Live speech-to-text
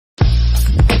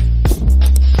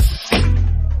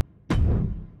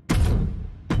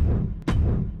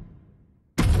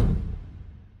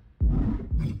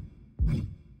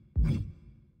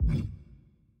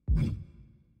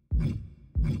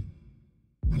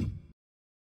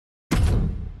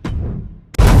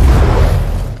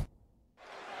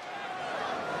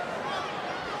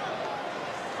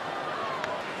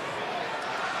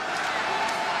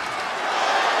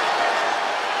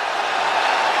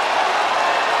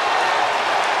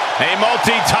A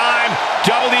multi-time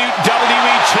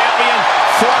WWE champion,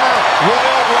 former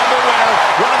Royal Rumble winner,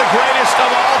 one of the greatest of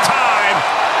all time,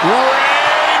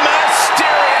 Rey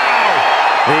Mysterio.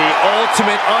 The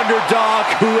ultimate underdog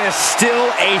who is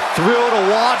still a thrill to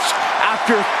watch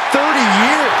after 30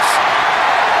 years.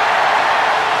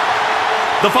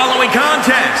 The following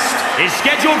contest is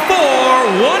scheduled for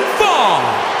one fall.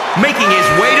 Making his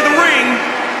way to the ring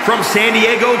from San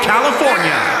Diego,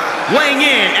 California, weighing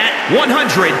in at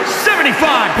 175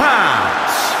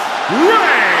 pounds,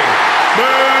 Rey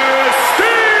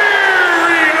Mysterio!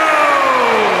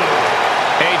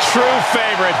 A true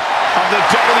favorite of the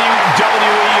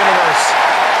WWE Universe,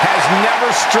 has never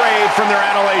strayed from their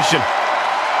adulation.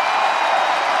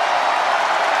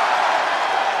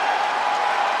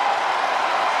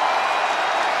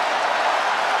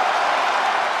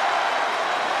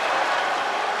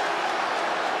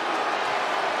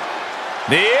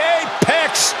 The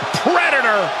Apex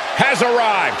Predator has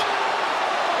arrived.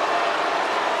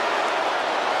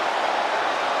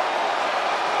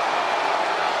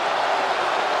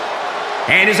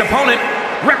 And his opponent,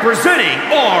 representing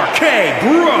RK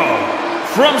Bro,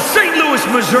 from St. Louis,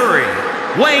 Missouri,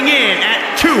 weighing in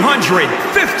at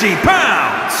 250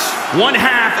 pounds, one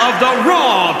half of the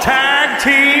Raw Tag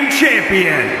Team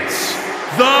Champions,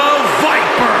 the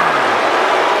Viper,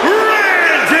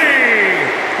 Randy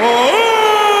Orton!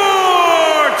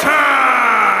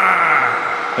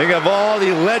 Think of all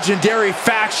the legendary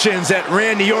factions that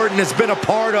Randy Orton has been a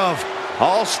part of.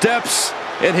 All steps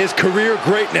in his career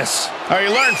greatness. Oh, he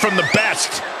learned from the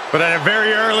best. But at a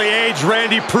very early age,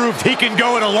 Randy proved he can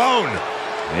go it alone.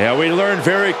 Yeah, we learned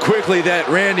very quickly that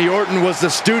Randy Orton was the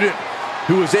student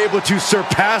who was able to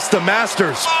surpass the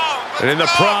masters. And in the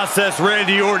process,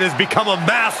 Randy Orton has become a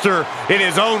master in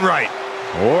his own right.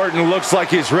 Orton looks like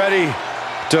he's ready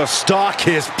to stalk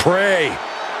his prey.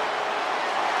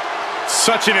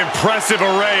 Such an impressive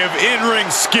array of in-ring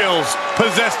skills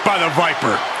possessed by the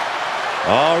Viper.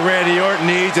 All Randy Orton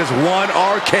needs is one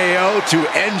RKO to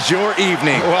end your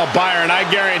evening. Well, Byron, I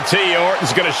guarantee you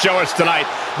Orton's going to show us tonight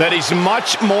that he's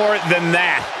much more than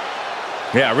that.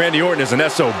 Yeah, Randy Orton is an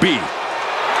SOB.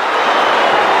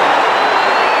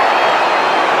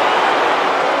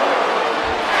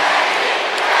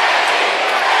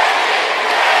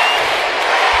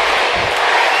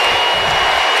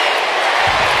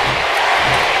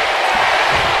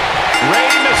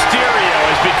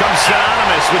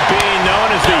 Synonymous with being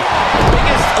known as the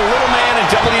biggest little man in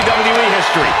WWE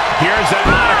history. He earns that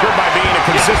moniker by being a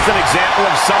consistent example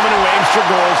of someone who aims for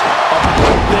goals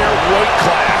above their weight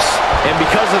class. And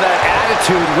because of that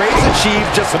attitude, Rey's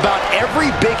achieved just about every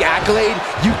big accolade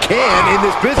you can in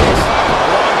this business. A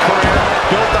long career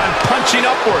built on punching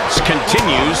upwards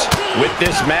continues with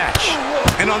this match.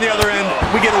 And on the other end,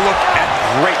 we get a look at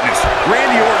greatness.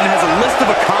 Randy Orton has a list of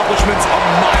accomplishments a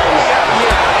mile long. Yeah,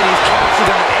 and he's captured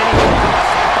them at any cost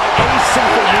by any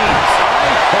simple means. I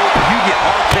hope you get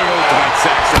RKO tonight,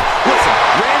 Saxon. Listen,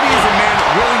 Randy is a man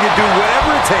willing to do whatever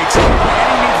it takes by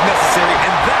any means necessary,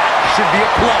 and that should be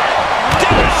applauded.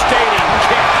 Devastating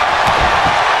kick.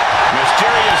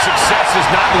 Mysterio's success is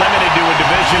not limited to a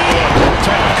Division I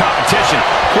type of competition.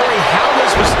 Corey, how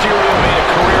has Mysterio made a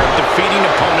career of defeating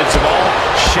opponents of all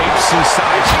shapes and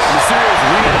sizes? Mysterio's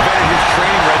reinvented his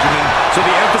training regimen, so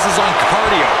the emphasis on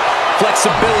cardio,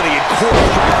 flexibility, and core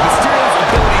strength. Mysterio's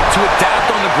ability to adapt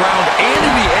on the ground and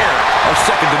in the air are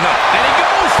second to none. And he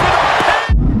goes for the pin.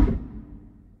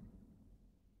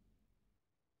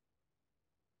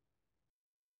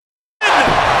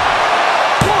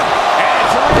 And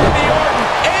it's Randy Orton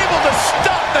able to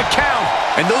stop the count.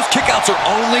 And those kickouts are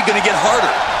only going to get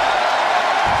harder.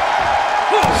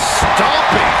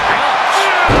 Stomping. Ouch.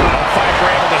 The Viper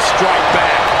able to strike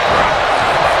back.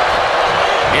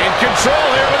 In control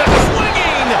here with a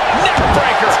swinging neck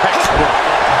breaker.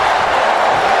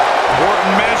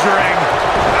 Orton measuring.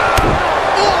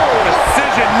 Oh,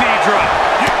 precision knee drop.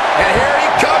 And here he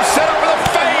comes, set up for the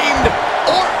famed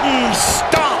Orton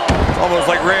stomp. Almost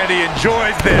like Randy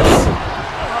enjoys this.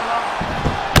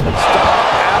 Stop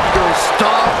after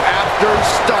stop after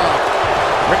stop.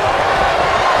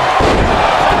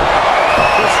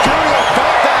 Mysterio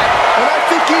felt that, and I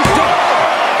think he's done.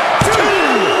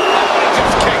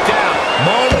 Just kicked out.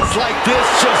 Moments like this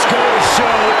just go to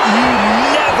show you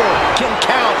never can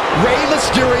count Rey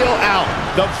Mysterio out.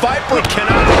 The Viper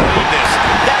cannot believe this.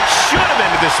 That should have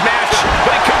ended this match,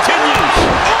 but it continues.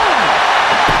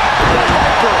 The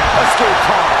Viper escaped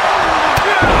hard.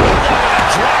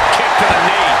 Drop kick to the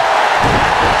knee.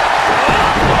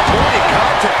 Pointy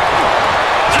contact.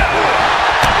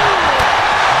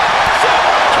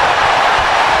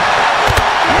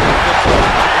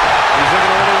 He's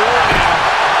looking a little worried.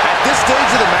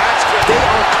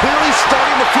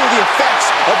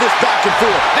 this back and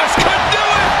forth. This could do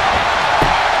it!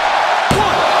 1,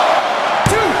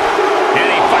 2. And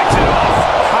he fights it off.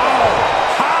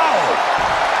 How?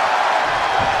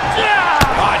 Yeah!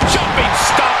 A jumping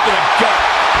stop to the gut.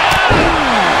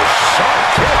 Ooh,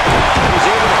 sharp kick. He's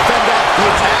able to fend off the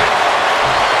attack.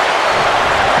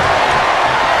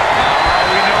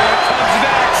 We know what comes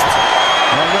next.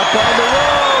 Hung up on the rope.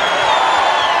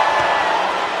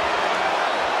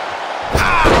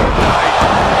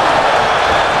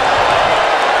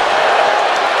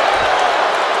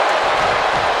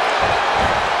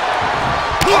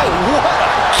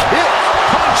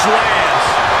 Lands.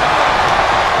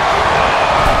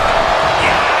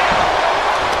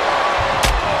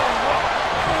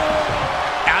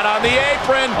 Out on the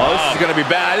apron. Oh, this is going to be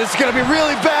bad. This is going to be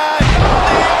really bad. The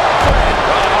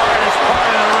hardest part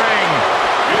of the ring.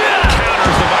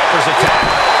 Counters the Viper's attack.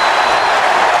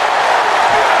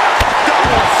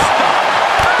 Double stop.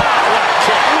 What a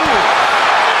kick.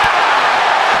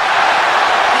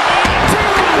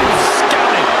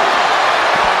 Scouting.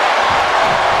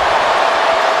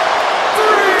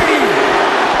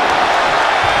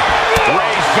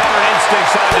 Ray's veteran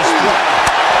instincts on display.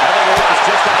 I think Orton's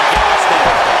just on a gas stand.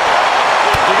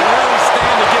 He can really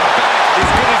stand to get back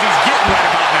as good as he's getting right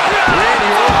about now.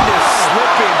 Randy Orton is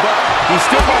slipping, but he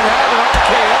still might have an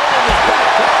RKO in his back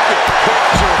pocket.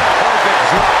 Picture perfect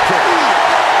drop kick.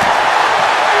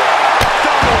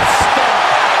 Double stop.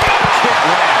 Kick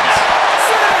lands.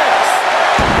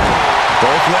 6.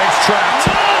 Both legs trapped.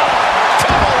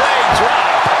 Double leg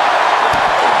drop.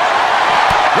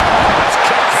 Let's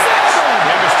kick.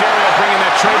 And Mysterio bringing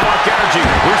that trademark energy.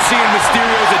 We're seeing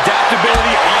Mysterio's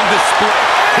adaptability on display.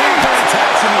 Pinpoint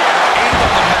attacks in the air and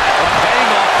on the mat are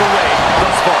paying off for Ray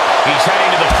thus far. He's heading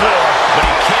to the floor, but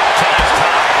he can't take his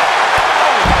time.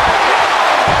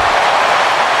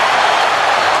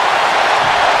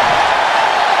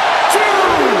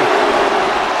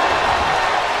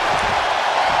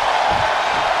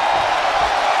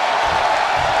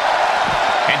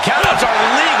 And countouts are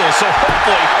legal, so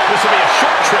hopefully this will be a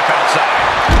short trip outside.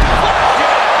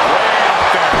 Way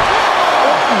up there.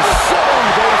 Orton so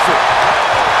evasive.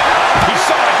 He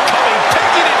saw it coming,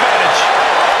 taking advantage.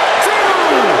 2.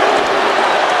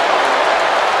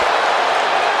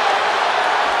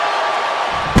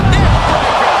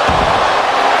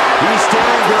 He's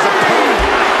staring his opponent.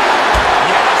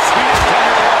 Yes, he is kind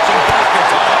of watching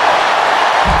basketball.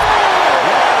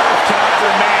 What on earth can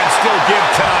either man still give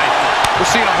tonight? We're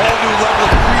seeing a whole new level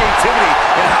of creativity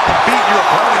in how to beat your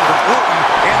opponent with Orton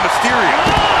and Mysterio.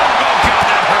 Oh, God,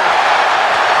 that hurt.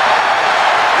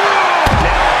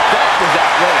 Now, that was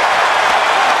athletic.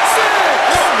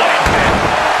 6. One leg pin.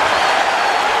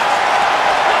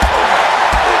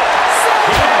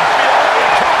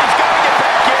 Cody's got to get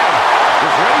back in.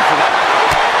 Was ready for that.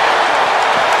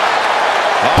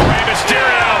 Oh, Rey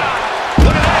Mysterio.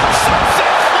 Look at that. Sunset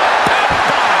flip.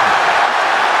 Power bomb.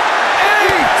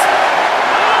 8.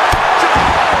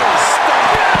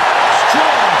 Strong kick.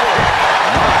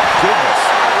 My goodness.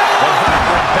 The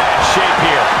Viper in bad shape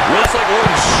here. Looks like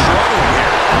Orton's struggling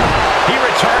here. He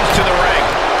returns to the ring.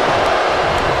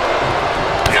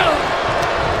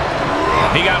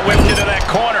 He got whipped into that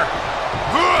corner.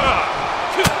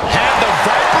 Had the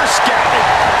Viper scouted.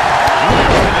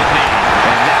 Left to the knee.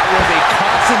 And that was a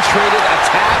concentrated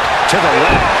attack to the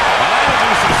leg. That'll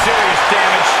do some serious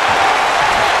damage.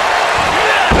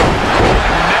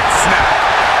 Neck snap.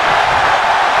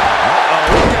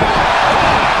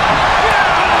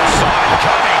 Saw it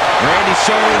coming. Randy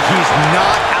showing he's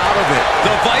not out of it.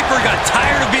 The Viper got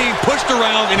tired of being pushed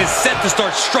around and is set to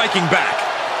start striking back.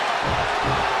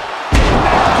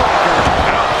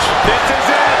 This is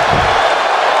it.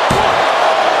 1,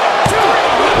 2.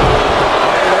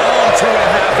 Round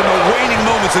 2.5 in the waning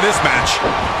moments of this match.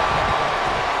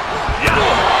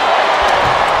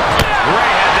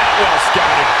 Ray had that well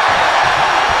scouted.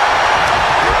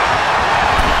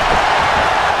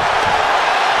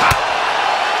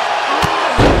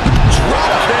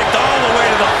 Drop kicked all the way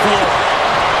to the floor.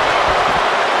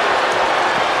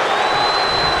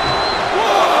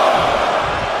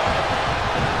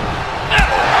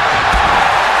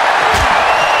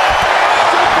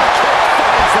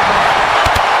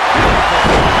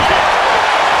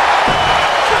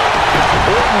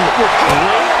 Orton with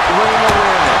great ring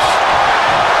awareness.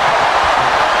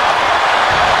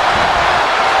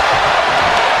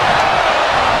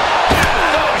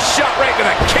 Oh, shot right to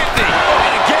the kidney.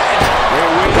 And again.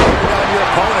 They're waiting to bring on your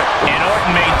opponent. And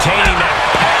Orton maintaining that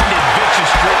patented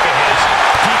vicious streak of his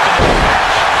deep into the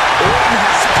match. Orton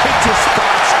has picked his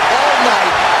spots all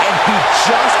night, and he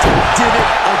just did it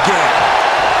again.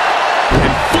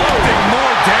 Inflicting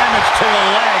more damage to the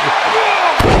leg.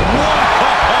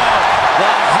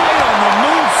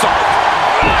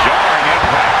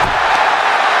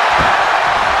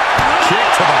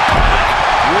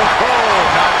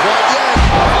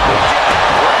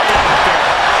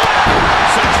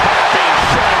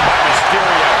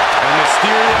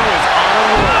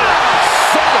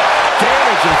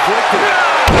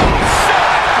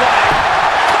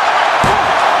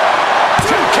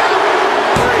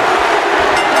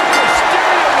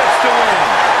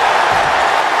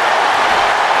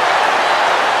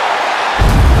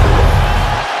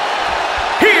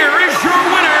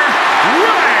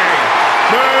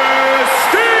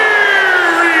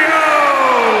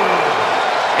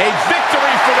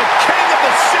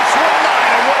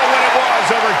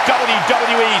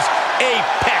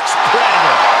 apex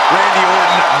predator. Randy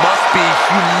Orton must be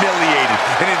humiliated.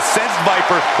 An incensed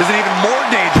Viper is an even more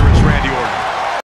dangerous Randy Orton.